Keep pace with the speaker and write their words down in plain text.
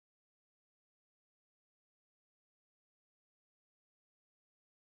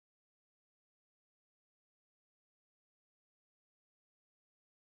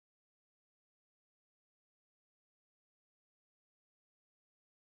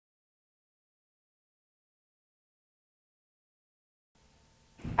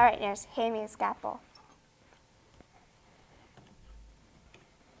All right, nurse, hand me a scalpel.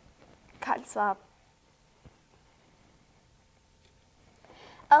 Cotton swab.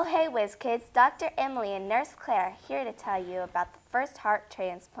 Oh, hey, whiz kids. Dr. Emily and Nurse Claire here to tell you about the first heart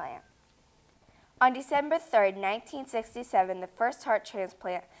transplant. On December 3rd, 1967, the first heart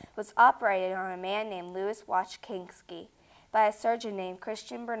transplant was operated on a man named Louis Washkansky by a surgeon named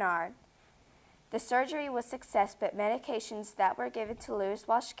Christian Bernard. The surgery was a success, but medications that were given to Louis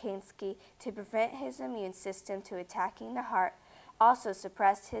Washkansky to prevent his immune system to attacking the heart also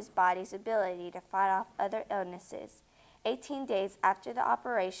suppressed his body's ability to fight off other illnesses. 18 days after the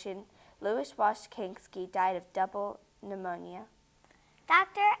operation, Louis Washkansky died of double pneumonia.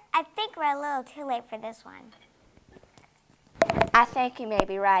 Doctor, I think we're a little too late for this one. I think you may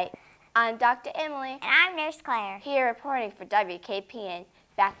be right. I'm Dr. Emily. And I'm Nurse Claire. Here reporting for WKPN.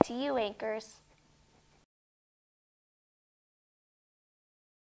 Back to you, anchors.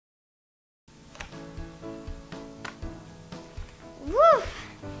 Woo!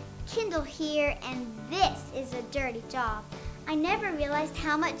 Kendall here, and this is a dirty job. I never realized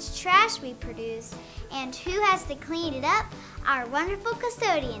how much trash we produce. And who has to clean it up? Our wonderful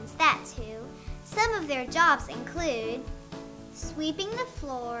custodians, that's who. Some of their jobs include sweeping the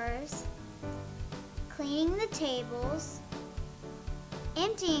floors, cleaning the tables,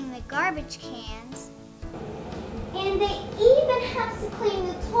 emptying the garbage cans, and they even have to clean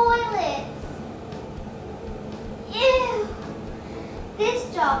the toilets. Ew!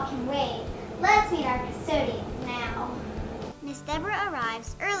 This job can wait. Let's meet our custodians now. Miss Deborah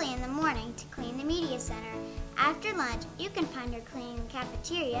arrives early in the morning to clean the media center. After lunch, you can find her cleaning the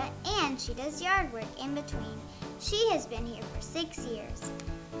cafeteria, and she does yard work in between. She has been here for 6 years.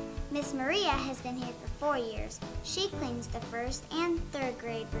 Miss Maria has been here for 4 years. She cleans the 1st and 3rd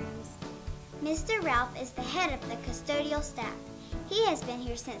grade rooms. Mr. Ralph is the head of the custodial staff. He has been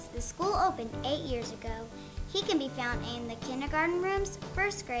here since the school opened 8 years ago. He can be found in the kindergarten rooms,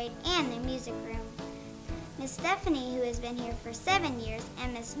 1st grade, and the music room. Miss Stephanie, who has been here for 7 years,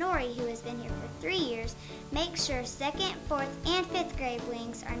 and Miss Nori, who has been here for 3 years, make sure 2nd, 4th, and 5th grade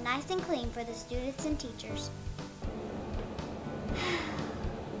wings are nice and clean for the students and teachers.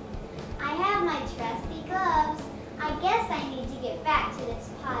 I have my trusty gloves. I guess I need to get back to this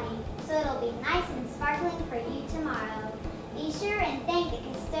potty, so it'll be nice and sparkling for you tomorrow. Be sure and thank the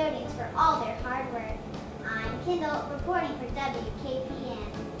custodians for all their hard work. I'm Kendall, reporting for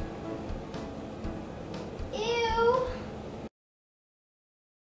WKPN. Ew!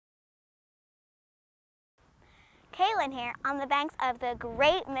 Kaylin here on the banks of the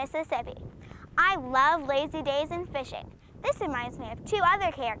Great Mississippi. I love lazy days and fishing. This reminds me of 2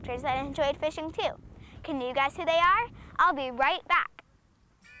 other characters that enjoyed fishing too. Can you guess who they are? I'll be right back.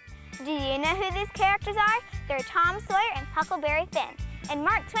 Do you know who these characters are? They're Tom Sawyer and Huckleberry Finn. And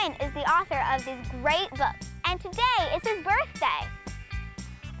Mark Twain is the author of these great books. And today is his birthday.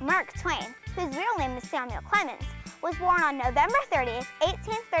 Mark Twain, whose real name is Samuel Clemens, was born on November 30th,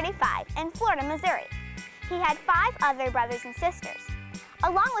 1835 in Florida, Missouri. He had 5 other brothers and sisters.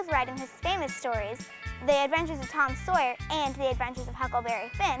 Along with writing his famous stories, The Adventures of Tom Sawyer and The Adventures of Huckleberry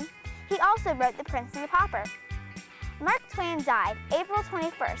Finn, he also wrote The Prince and the Pauper. Mark Twain died April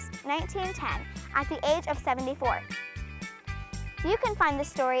 21st, 1910, at the age of 74. You can find the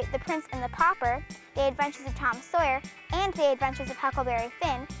story The Prince and the Pauper, The Adventures of Tom Sawyer, and The Adventures of Huckleberry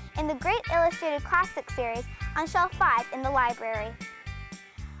Finn in the Great Illustrated Classic series on shelf 5 in the library.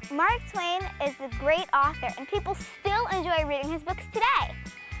 Mark Twain is a great author, and people still enjoy reading his books today.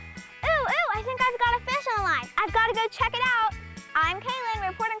 Ooh, I think I've got a fish on the line. I've got to go check it out. I'm Kaylin,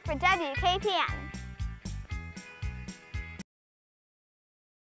 reporting for WKPN.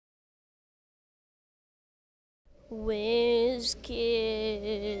 Whiz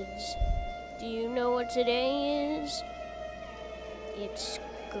kids, do you know what today is? It's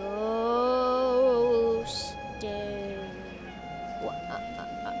Ghost Day.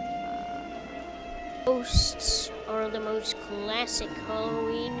 Ghosts are the most classic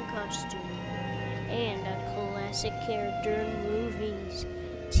Halloween costume and a classic character in movies,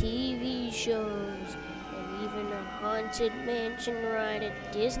 TV shows, and even a haunted mansion ride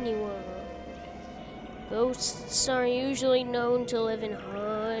at Disney World. Ghosts are usually known to live in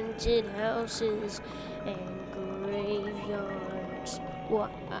haunted houses and graveyards.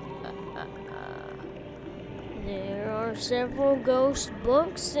 There are several ghost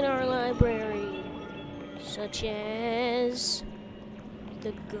books in our library, such as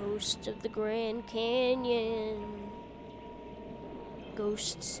The Ghost of the Grand Canyon,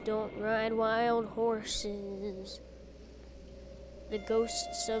 Ghosts Don't Ride Wild Horses, The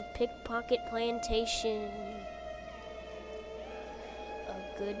Ghosts of Pickpocket Plantation,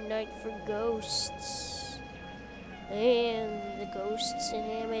 A good night for ghosts. And the ghosts in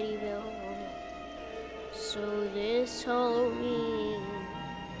Amityville. So this Halloween,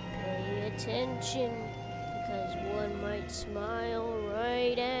 pay attention, because one might smile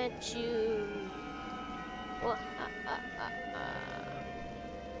right at you.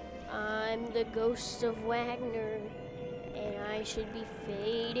 I'm the ghost of Wagner, and I should be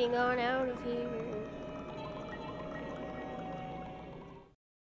fading on out of here.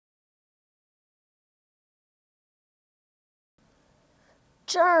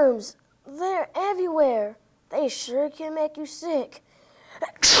 Germs, they're everywhere. They sure can make you sick.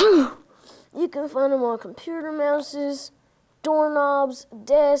 You can find them on computer mouses, doorknobs,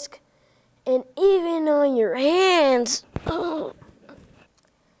 desk, and even on your hands.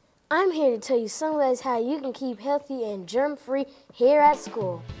 I'm here to tell you some ways how you can keep healthy and germ-free here at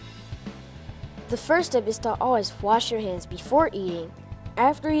school. The first step is to always wash your hands before eating,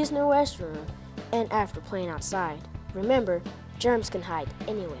 after using the restroom, and after playing outside. Remember, germs can hide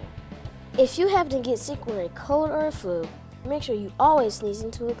anywhere. If you happen to get sick with a cold or a flu, make sure you always sneeze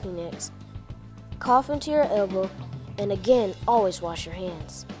into a Kleenex, cough into your elbow, and again, always wash your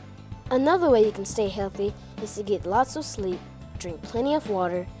hands. Another way you can stay healthy is to get lots of sleep, drink plenty of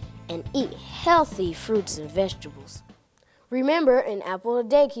water, and eat healthy fruits and vegetables. Remember, an apple a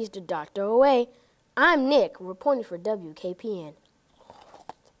day keeps the doctor away. I'm Nick, reporting for WKPN.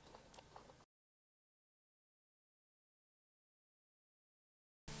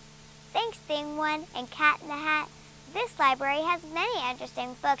 Thanks, Thing One and Cat in the Hat. This library has many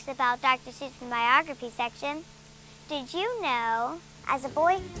interesting books about Dr. Seuss's biography section. Did you know? As a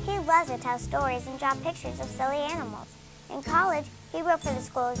boy, he loved to tell stories and draw pictures of silly animals. In college, he wrote for the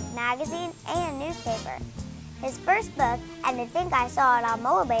school's magazine and newspaper. His first book, And to Think I Saw It on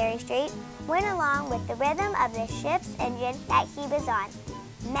Mulberry Street, went along with the rhythm of the ship's engine that he was on.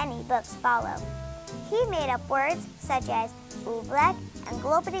 Many books follow. He made up words such as oobleck and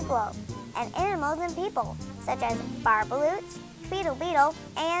gloppity-globe, and animals and people such as barbaloots, tweedle-beetle,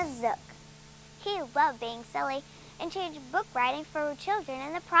 and zook. He loved being silly and changed book writing for children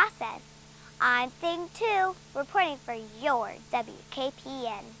in the process. I'm Thing 2, reporting for your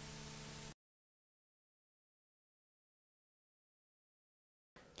WKPN.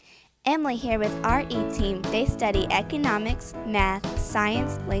 Emily here with our E-Team. They study economics, math,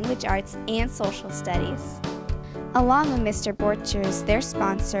 science, language arts, and social studies. Along with Mr. Borchers, their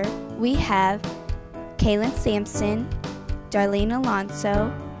sponsor, we have Kaylin Sampson, Darlene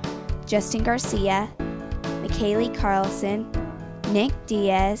Alonso, Justin Garcia, McKaylee Carlson, Nick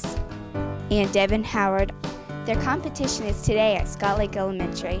Diaz, and Devin Howard. Their competition is today at Scott Lake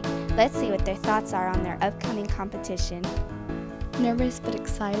Elementary. Let's see what their thoughts are on their upcoming competition. Nervous but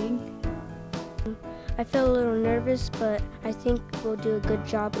exciting. I feel a little nervous, but I think we'll do a good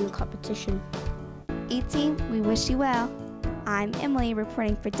job in the competition. E-Team, we wish you well. I'm Emily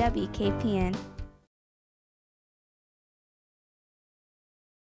reporting for WKPN.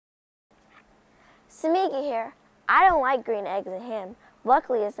 Samiki here. I don't like green eggs and ham.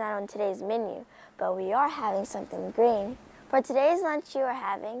 Luckily, it's not on today's menu, but we are having something green. For today's lunch, you are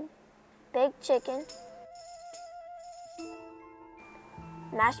having baked chicken,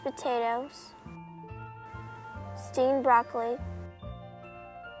 mashed potatoes, steamed broccoli,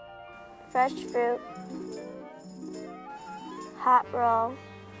 fresh fruit, hot roll,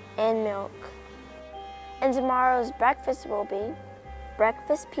 and milk. And tomorrow's breakfast will be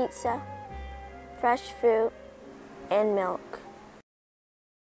breakfast pizza, fresh fruit, and milk.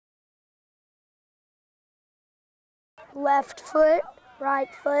 Left foot,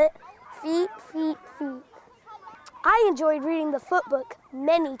 right foot, feet, feet, feet. I enjoyed reading the foot book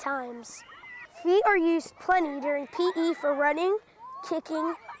many times. Feet are used plenty during PE for running,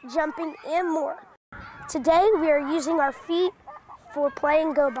 kicking, jumping, and more. Today we are using our feet for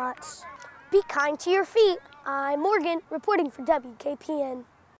playing GoBots. Be kind to your feet. I'm Morgan, reporting for WKPN.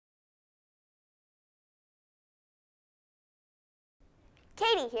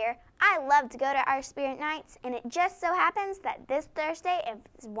 Katie here. I love to go to our spirit nights, and it just so happens that this Thursday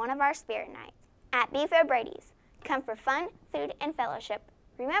is one of our spirit nights at Beef O'Brady's. Come for fun, food, and fellowship.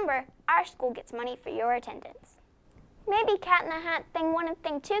 Remember, our school gets money for your attendance. Maybe Cat in the Hat, Thing 1 and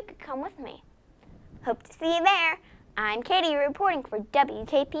Thing 2 could come with me. Hope to see you there. I'm Katie reporting for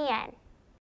WKPN.